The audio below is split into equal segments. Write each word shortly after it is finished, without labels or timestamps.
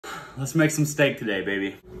Let's make some steak today,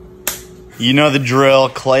 baby. You know the drill.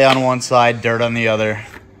 Clay on one side, dirt on the other.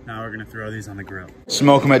 Now we're gonna throw these on the grill.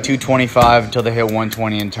 Smoke them at 225 until they hit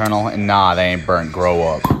 120 internal. And nah, they ain't burnt. Grow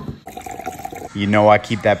up. You know I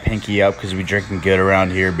keep that pinky up because we drinking good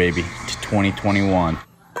around here, baby. It's 2021.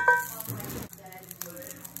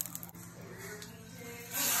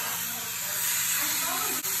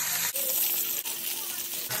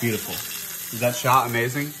 Beautiful. Is that shot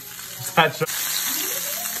amazing? Is that shot?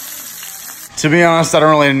 To be honest, I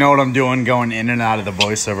don't really know what I'm doing going in and out of the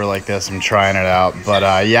voiceover like this. I'm trying it out.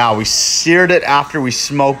 But yeah, we seared it after we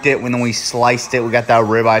smoked it. When we sliced it, we got that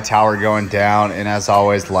ribeye tower going down. And as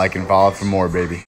always, like and follow for more, baby.